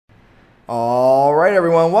All right,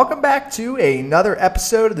 everyone. Welcome back to another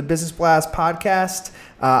episode of the Business Blast podcast.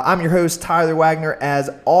 I'm your host, Tyler Wagner.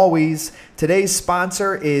 As always, today's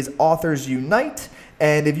sponsor is Authors Unite.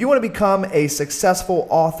 And if you want to become a successful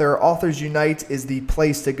author, Authors Unite is the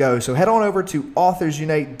place to go. So head on over to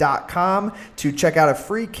authorsunite.com to check out a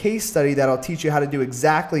free case study that'll teach you how to do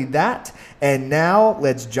exactly that. And now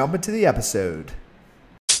let's jump into the episode.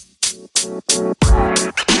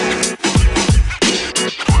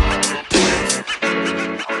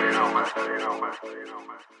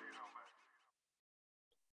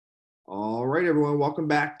 All right, everyone. Welcome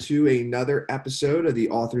back to another episode of the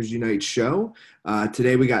Authors Unite show.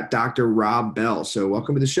 Today we got Dr. Rob Bell. So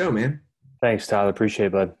welcome to the show, man. Thanks, Tyler. Appreciate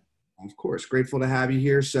it, bud. Of course. Grateful to have you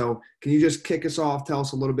here. So can you just kick us off, tell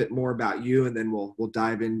us a little bit more about you, and then we'll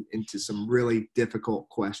dive into some really difficult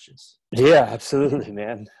questions. Yeah, absolutely,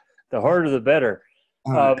 man. The harder, the better.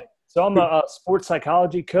 So I'm a sports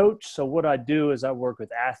psychology coach. So what I do is I work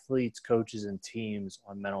with athletes, coaches, and teams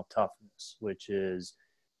on mental toughness, which is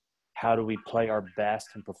how do we play our best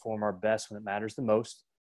and perform our best when it matters the most?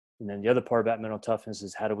 And then the other part about mental toughness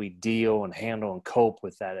is how do we deal and handle and cope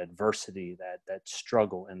with that adversity, that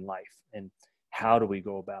struggle in life, and how do we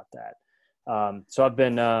go about that? So I've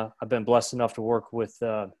been blessed enough to work with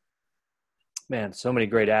so many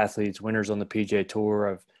great athletes, winners on the PGA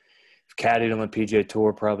Tour. I've caddied on the PGA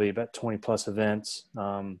Tour, probably about 20 plus events.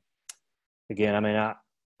 I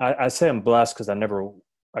say I'm blessed because I've never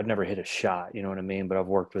hit a shot, you know what I mean? But I've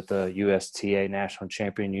worked with the USTA national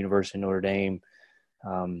champion, University of Notre Dame,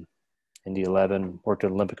 Indy 11, worked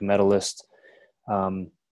with Olympic medalist,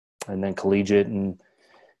 and then collegiate and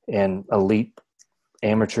elite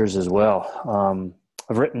amateurs as well.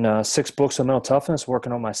 I've written 6 books on mental toughness,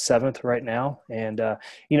 working on my 7th right now. And,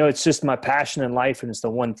 it's just my passion in life. And it's the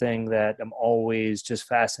one thing that I'm always just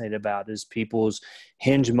fascinated about is people's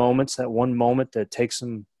hinge moments, that one moment that takes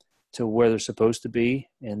them to where they're supposed to be.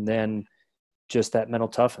 And then just that mental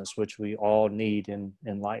toughness, which we all need in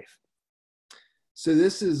life. So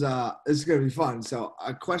this is going to be fun. So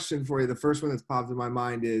a question for you. The first one that's popped in my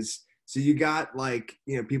mind is, so you got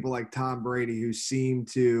people like Tom Brady who seem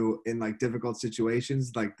to, in like difficult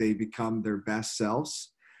situations, like they become their best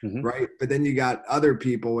selves, right? But then you got other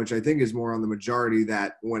people, which I think is more on the majority,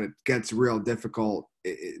 that when it gets real difficult,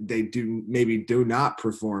 they do not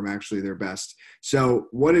perform actually their best. So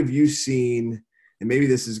what have you seen, and maybe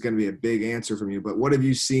this is going to be a big answer from you, but what have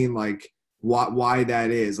you seen, like why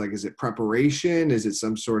that is? Like, is it preparation? Is it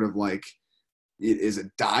some sort of is it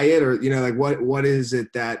diet, or what is it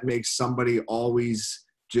that makes somebody always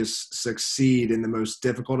just succeed in the most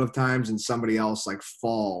difficult of times and somebody else like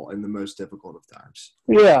fall in the most difficult of times?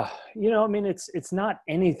 Yeah, it's not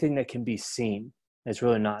anything that can be seen. It's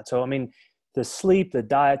really not. So the sleep, the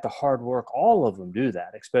diet, the hard work, all of them do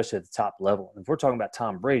that, especially at the top level. And if we're talking about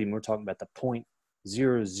Tom Brady, we're talking about the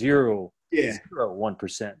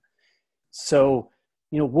 0.0001%. So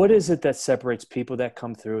what is it that separates people that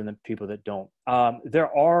come through and the people that don't?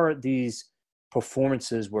 There are these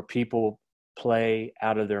performances where people play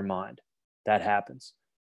out of their mind. That happens.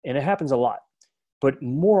 And it happens a lot. But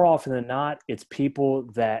more often than not, it's people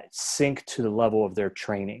that sink to the level of their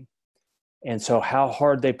training. And so how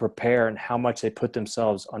hard they prepare and how much they put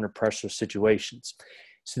themselves under pressure situations.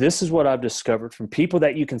 So this is what I've discovered from people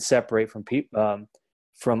that you can separate from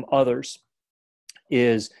others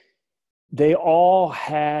is they all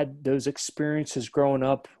had those experiences growing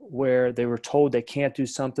up where they were told they can't do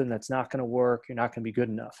something, that's not going to work, you're not going to be good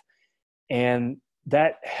enough. And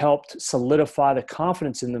that helped solidify the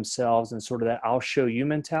confidence in themselves and sort of that I'll show you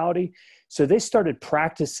mentality. So they started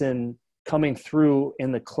practicing coming through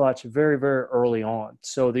in the clutch very, very early on.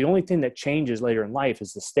 So the only thing that changes later in life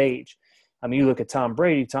is the stage. You look at Tom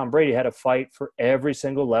Brady. Tom Brady had a fight for every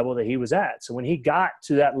single level that he was at. So when he got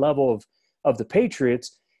to that level of the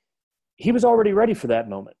Patriots, he was already ready for that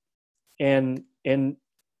moment. And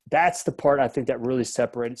that's the part I think that really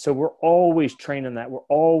separated. So we're always training that. We're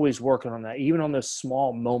always working on that, even on those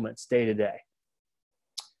small moments day to day.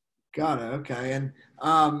 Got it. Okay. And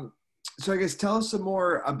so I guess tell us some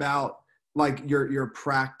more about like your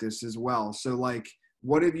practice as well. So like,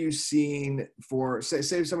 what have you seen for, say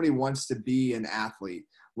if somebody wants to be an athlete,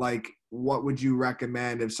 like what would you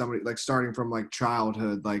recommend if somebody, like starting from like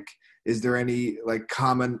childhood, like, is there any like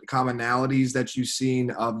commonalities that you've seen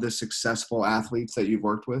of the successful athletes that you've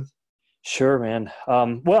worked with? Sure, man.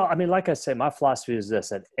 Like I said, my philosophy is this,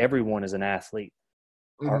 that everyone is an athlete.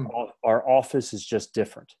 Mm-hmm. Our office is just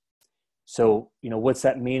different. So, what's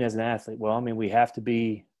that mean as an athlete? Well, we have to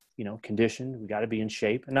be, conditioned. We got to be in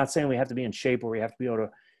shape. I'm not saying we have to be in shape where we have to be able to,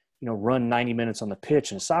 run 90 minutes on the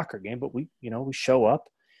pitch in a soccer game, but we show up.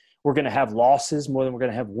 We're going to have losses more than we're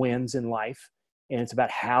going to have wins in life. And it's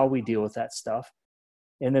about how we deal with that stuff.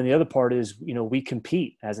 And then the other part is, we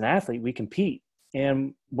compete as an athlete, we compete.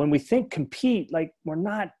 And when we think compete, like, we're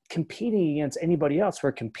not competing against anybody else.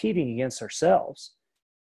 We're competing against ourselves.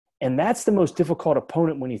 And that's the most difficult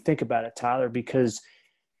opponent when you think about it, Tyler, because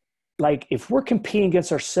like, if we're competing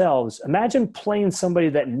against ourselves, imagine playing somebody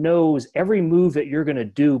that knows every move that you're going to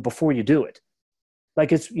do before you do it.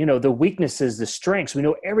 Like, it's, the weaknesses, the strengths, we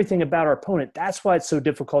know everything about our opponent. That's why it's so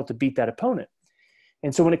difficult to beat that opponent.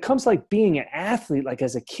 And so when it comes like being an athlete, like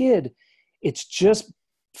as a kid, it's just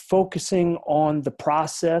focusing on the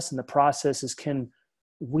process, and the process is, can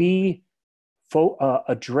we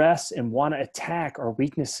address and want to attack our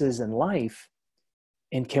weaknesses in life,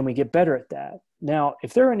 and can we get better at that? Now,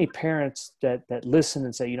 if there are any parents that listen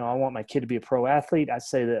and say, I want my kid to be a pro athlete, I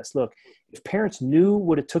say this: look, if parents knew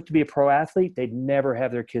what it took to be a pro athlete, they'd never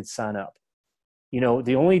have their kids sign up.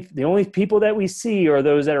 The only people that we see are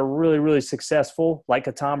those that are really, really successful, like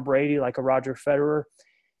a Tom Brady, like a Roger Federer.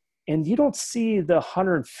 And you don't see the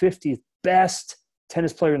 150th best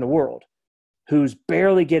tennis player in the world who's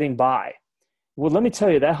barely getting by. Well, let me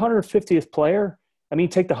tell you, that 150th player,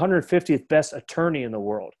 take the 150th best attorney in the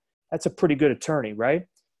world. That's a pretty good attorney, right?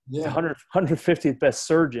 Yeah. The 150th best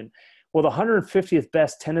surgeon. Well, the 150th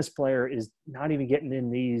best tennis player is not even getting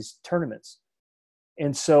in these tournaments.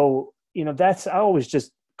 And so, I always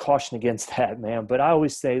just caution against that, man. But I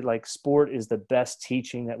always say, like, sport is the best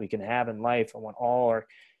teaching that we can have in life. I want all our,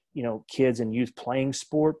 kids and youth playing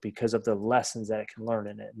sport because of the lessons that it can learn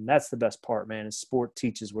in it. And that's the best part, man, is sport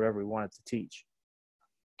teaches whatever we want it to teach.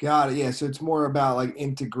 Got it. Yeah. So it's more about like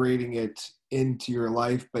integrating it into your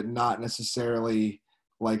life, but not necessarily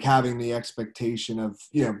like having the expectation of,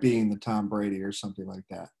 being the Tom Brady or something like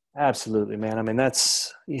that. Absolutely, man.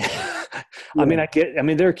 That's, yeah.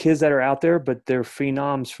 There are kids that are out there, but they're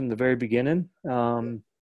phenoms from the very beginning. And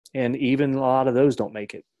even a lot of those don't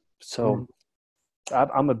make it. So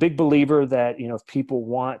I'm a big believer that, if people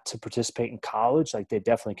want to participate in college, like, they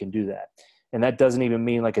definitely can do that. And that doesn't even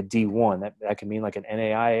mean like a D1. That can mean like an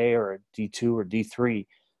NAIA or a D2 or D3.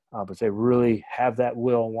 But if they really have that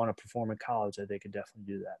will and want to perform in college, they could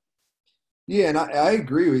definitely do that. Yeah, and I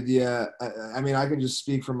agree with you. I can just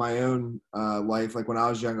speak from my own life. Like, when I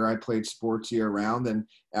was younger, I played sports year round. And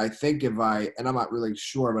I think and I'm not really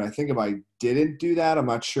sure, but I think if I didn't do that, I'm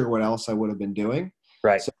not sure what else I would have been doing.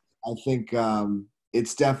 Right. So I think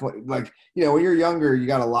it's definitely like, when you're younger, you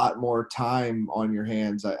got a lot more time on your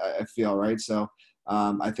hands, I feel, right? So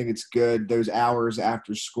I think it's good. Those hours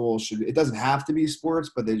after school it doesn't have to be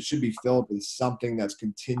sports, but they should be filled with something that's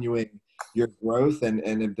continuing your growth. And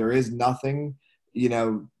if there is nothing,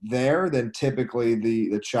 there, then typically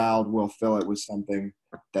the child will fill it with something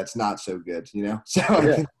that's not so good, So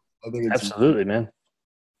yeah. I think it's absolutely,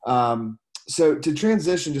 man. So to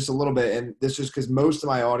transition just a little bit, and this is because most of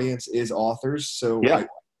my audience is authors. So I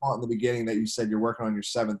thought in the beginning that you said you're working on your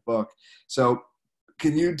 7th book. So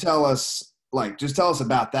can you tell us, just tell us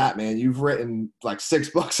about that, man? You've written like 6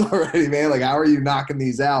 books already, man. Like, how are you knocking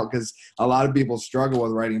these out? Because a lot of people struggle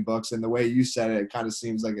with writing books, and the way you said it kind of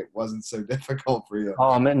seems like it wasn't so difficult for you.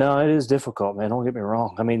 Oh, man, no, it is difficult, man. Don't get me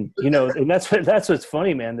wrong. And that's what's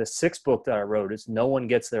funny, man. The 6th book that I wrote is No One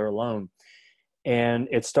Gets There Alone. And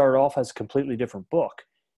it started off as a completely different book.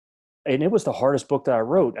 And it was the hardest book that I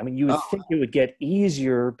wrote. You would think it would get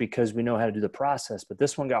easier because we know how to do the process, but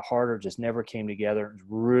this one got harder, just never came together. It was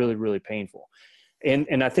really, really painful.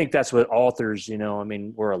 And I think that's what authors,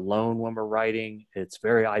 we're alone when we're writing. It's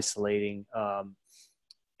very isolating.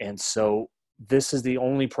 And so this is the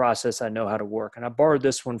only process I know how to work. And I borrowed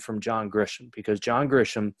this one from John Grisham, because John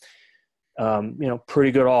Grisham, pretty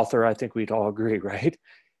good author. I think we'd all agree, right?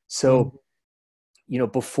 So,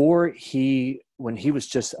 when he was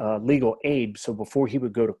just legal aid, so before he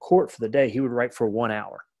would go to court for the day, he would write for 1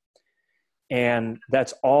 hour. And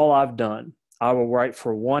that's all I've done. I will write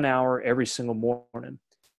for 1 hour every single morning,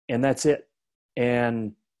 and that's it.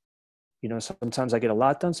 And, sometimes I get a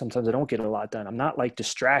lot done. Sometimes I don't get a lot done. I'm not like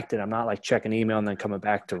distracted. I'm not like checking email and then coming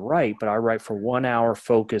back to write, but I write for 1 hour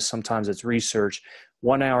focus. Sometimes it's research,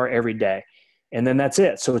 1 hour every day. And then that's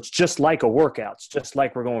it. So it's just like a workout. It's just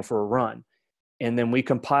like we're going for a run. And then we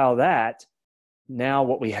compile that. Now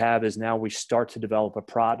what we have is now we start to develop a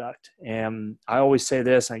product. And I always say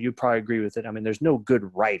this, and you probably agree with it. There's no good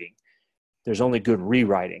writing. There's only good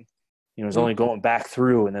rewriting. There's only going back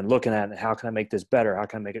through and then looking at it. How can I make this better? How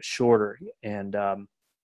can I make it shorter? And,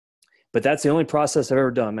 but that's the only process I've ever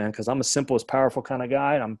done, man, because I'm a simple is powerful kind of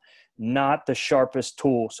guy. And I'm not the sharpest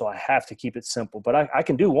tool. So I have to keep it simple, but I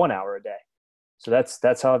can do 1 hour a day. So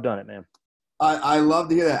that's how I've done it, man. I love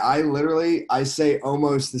to hear that. I say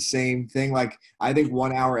almost the same thing. Like, I think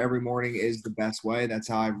 1 hour every morning is the best way. That's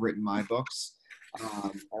how I've written my books.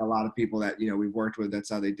 And a lot of people that, we've worked with,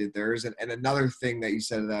 that's how they did theirs. And another thing that you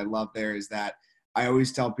said that I love there is that I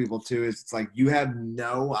always tell people too, is it's like, you have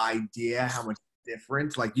no idea how much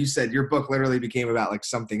different, like you said, your book literally became about like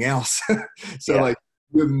something else. So Yeah. like,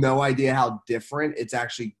 you have no idea how different it's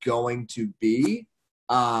actually going to be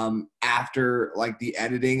after like the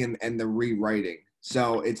editing and the rewriting.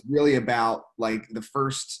 So it's really about like the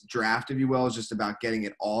first draft, if you will, is just about getting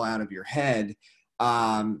it all out of your head,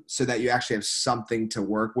 so that you actually have something to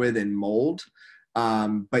work with and mold.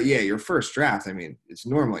 But yeah, your first draft, I mean, it's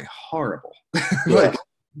normally horrible. Yeah. Like,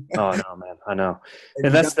 Oh no, man, I know. and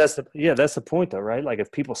And you got, that's the point though, right? Like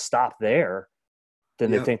if people stop there, then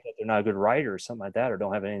they yep. think that they're not a good writer or something like that, or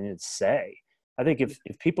don't have anything to say. I think if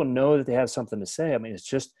people know that they have something to say, I mean, it's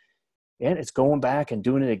just, and it's going back and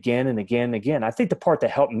doing it again and again and again. I think the part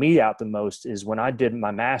that helped me out the most is when I did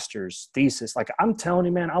my master's thesis. Like I'm telling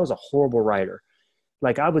you, man, I was a horrible writer.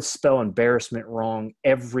 Like I would spell embarrassment wrong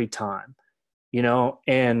every time,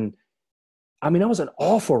 and I mean, I was an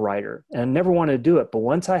awful writer and I never wanted to do it. But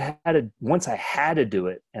once I had to do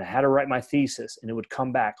it and I had to write my thesis and it would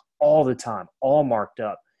come back all the time, all marked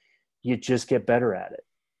up, you just get better at it.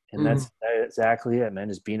 And Mhm. that's exactly it,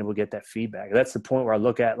 man, is being able to get that feedback. That's the point where I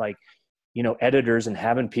look at like, editors and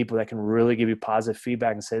having people that can really give you positive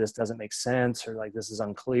feedback and say, this doesn't make sense, or like, this is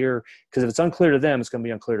unclear. Because if it's unclear to them, it's going to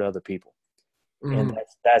be unclear to other people. And Mhm.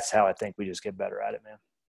 that's how I think we just get better at it, man.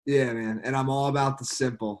 Yeah, man. And I'm all about the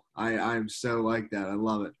simple. I'm so like that. I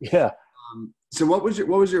love it. Yeah. So what was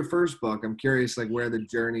your first book? I'm curious, like where the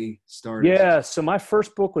journey started. Yeah. So my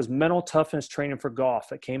first book was Mental Toughness Training for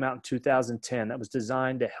Golf. It came out in 2010. That was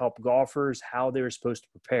designed to help golfers how they were supposed to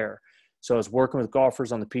prepare. So I was working with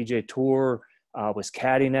golfers on the PGA Tour, was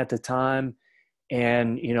caddying at the time,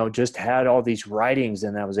 and just had all these writings,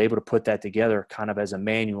 and I was able to put that together kind of as a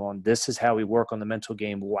manual. And this is how we work on the mental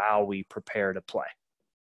game while we prepare to play.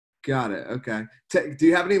 Got it. Okay. Do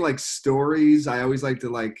you have any like stories? I always like to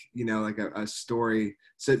like, like a story.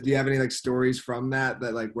 So do you have any like stories from that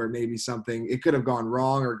like where maybe something, it could have gone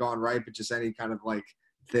wrong or gone right, but just any kind of like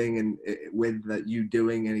thing and with that you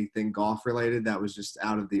doing anything golf related that was just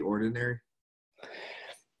out of the ordinary?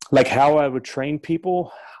 Like how I would train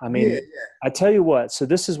people. I Yeah. mean, I tell you what, so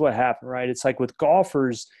this is what happened, right? It's like with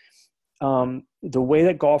golfers, the way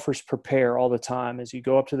that golfers prepare all the time is you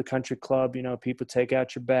go up to the country club, people take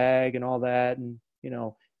out your bag and all that, and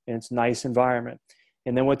it's a nice environment.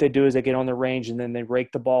 And then what they do is they get on the range and then they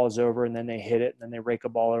rake the balls over and then they hit it, and then they rake a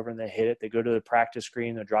ball over and they hit it. They go to the practice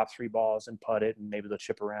green, they'll drop 3 balls and putt it, and maybe they'll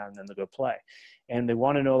chip around and then they'll go play. And they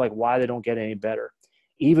want to know like why they don't get any better,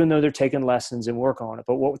 even though they're taking lessons and work on it.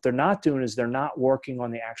 But what they're not doing is they're not working on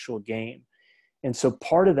the actual game. And so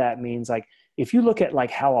part of that means like, if you look at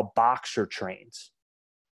like how a boxer trains,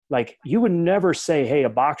 like you would never say, hey, a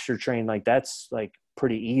boxer trained, like that's like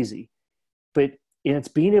pretty easy. But it's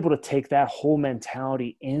being able to take that whole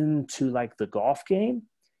mentality into like the golf game.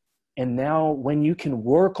 And now when you can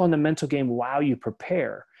work on the mental game while you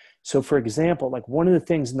prepare. So for example, like one of the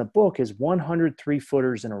things in the book is 103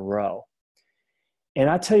 footers in a row. And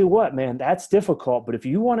I tell you what, man, that's difficult. But if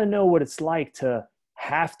you want to know what it's like to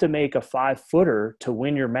have to make a 5-footer to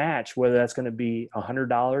win your match, whether that's going to be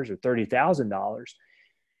 $100 or $30,000,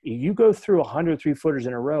 you go through 103 footers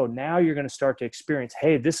in a row. Now you're going to start to experience,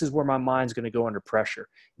 hey, this is where my mind's going to go under pressure.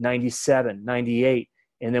 97, 98.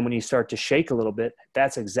 And then when you start to shake a little bit,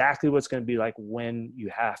 that's exactly what's going to be like when you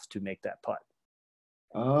have to make that putt.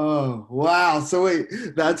 Oh, wow. So wait,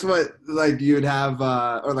 that's what like you would have,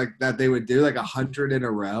 or like that they would do like 100 in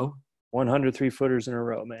a row. 103 footers in a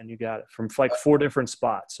row, man. You got it from like 4 different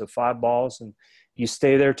spots. So 5 balls, and you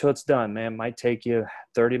stay there till it's done, man. Might take you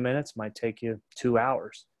 30 minutes, might take you 2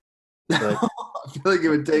 hours. But I feel like it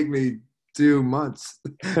would take me 2 months.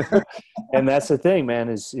 and that's the thing, man,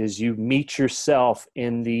 is you meet yourself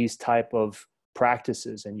in these type of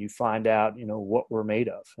practices and you find out, what we're made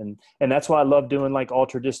of. And that's why I love doing like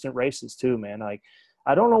ultra distant races too, man. Like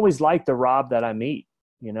I don't always like the Rob that I meet,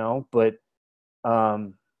 but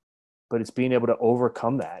it's being able to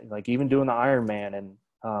overcome that. Like even doing the Ironman, and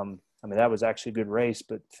I mean, that was actually a good race,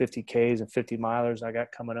 but 50 Ks and 50 milers I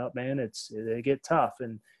got coming up, man, they get tough,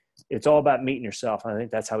 and it's all about meeting yourself. And I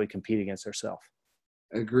think that's how we compete against ourselves.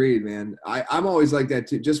 Agreed, man. I'm always like that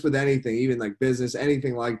too, just with anything, even like business,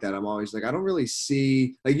 anything like that. I'm always like, I don't really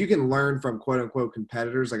see, like you can learn from quote unquote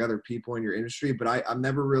competitors, like other people in your industry, but I'm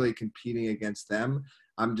never really competing against them.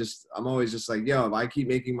 I'm always just like, yo, if I keep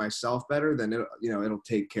making myself better, then it'll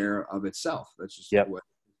take care of itself. That's just Yep. what.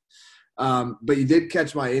 But you did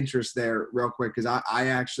catch my interest there real quick because I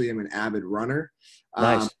actually am an avid runner.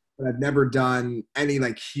 Nice. But I've never done any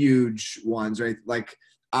like huge ones, right? Like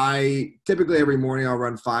I typically every morning I'll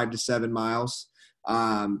run 5 to 7 miles.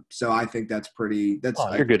 So I think that's pretty. That's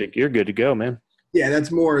Oh, you're good to go, man. yeah,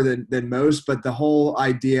 that's more than most. But the whole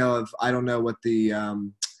idea of I don't know what the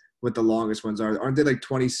longest ones are. Aren't they like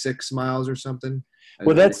 26 miles or something?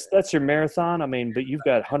 Well, that's your marathon. I mean, but you've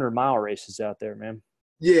got 100-mile races out there, man.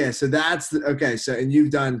 Yeah, so that's okay. So and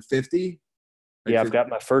you've done 50. Like Yeah, 50? I've got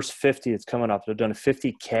my first 50. It's coming up. I've done a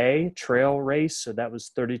 50K trail race, so that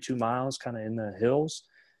was 32 miles, kind of in the hills.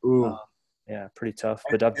 Ooh. Yeah, pretty tough.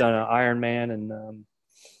 But I've done an Ironman, and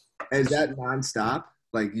Is that nonstop?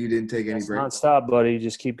 Like you didn't take any it's breaks? nonstop, buddy.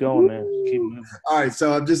 Just keep going, man. Keep moving. All right,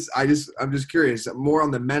 so I'm just curious, more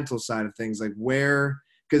on the mental side of things, like where,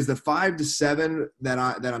 because the 5 to 7 that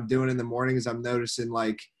I'm doing in the mornings, I'm noticing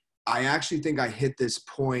like I actually think I hit this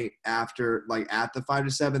point after like at the 5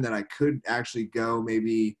 to 7 that I could actually go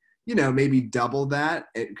maybe maybe double that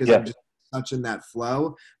because I'm just such in that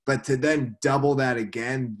flow, but to then double that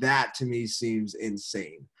again, that to me seems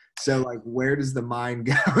insane. So like, where does the mind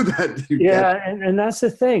go that you Yeah, get? and that's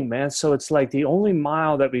the thing, man. So it's like the only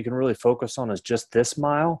mile that we can really focus on is just this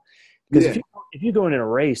mile. Because Yeah. if you go in a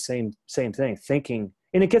race, same thing, thinking,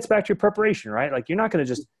 and it gets back to your preparation, right? Like you're not going to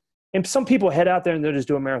just, and some people head out there and they'll just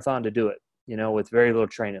do a marathon to do it, with very little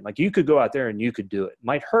training. Like you could go out there and you could do it.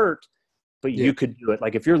 Might hurt, but Yeah. you could do it.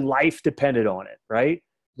 Like if your life depended on it, right?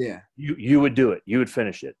 Yeah. You would do it. You would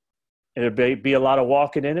finish it. It'd be a lot of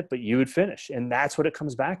walking in it, but you would finish. And that's what it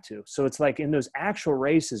comes back to. So it's like in those actual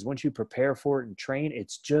races, once you prepare for it and train,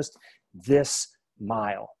 it's just this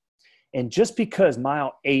mile. And just because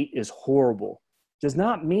mile 8 is horrible does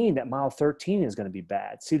not mean that mile 13 is going to be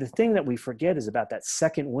bad. See, the thing that we forget is about that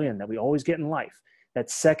second wind that we always get in life. That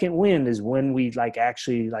second wind is when we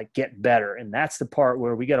actually get better. And that's the part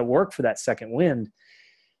where we got to work for that second wind,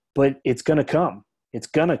 but it's going to come. It's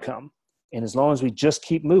going to come. And as long as we just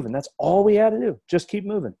keep moving, that's all we had to do. Just keep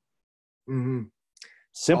moving. Mm-hmm.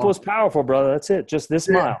 Simple as powerful, brother. That's it. Just this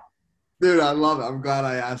mile. Dude, I love it. I'm glad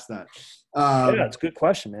I asked that. Yeah, it's a good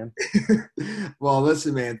question, man. Well,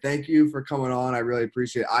 listen, man, thank you for coming on. I really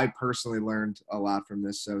appreciate it. I personally learned a lot from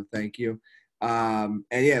this, so thank you. And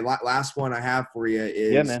yeah, last one I have for you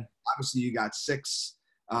is, yeah, man. Obviously you got 6,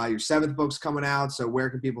 your 7th book's coming out. So where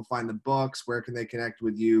can people find the books? Where can they connect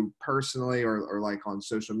with you personally or like on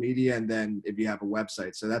social media? And then if you have a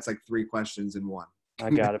website. So that's like 3 questions in one. I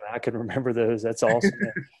got it, man. I can remember those. That's awesome,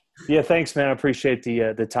 man. Yeah, thanks, man. I appreciate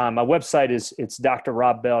the time. My website it's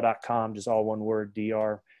drrobbell.com, just all one word,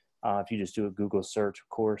 DR. If you just do a Google search, of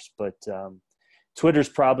course. But Twitter's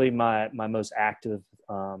probably my most active.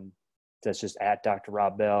 That's just at Dr.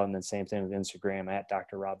 Robb Bell, and then same thing with Instagram at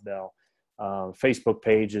Dr. Robb Bell. Facebook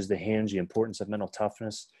page is The Hinge, The Importance of Mental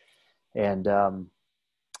Toughness. And, I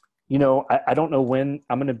don't know when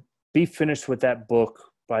I'm going to be finished with that book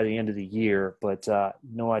by the end of the year, but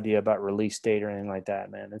no idea about release date or anything like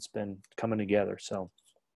that, man. It's been coming together. So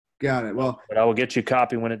got it. Well, but I will get you a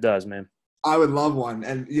copy when it does, man. I would love one,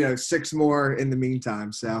 and 6 more in the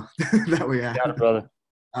meantime. So that we have. Got it, brother.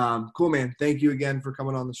 Cool, man. Thank you again for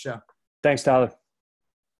coming on the show. Thanks, Tyler.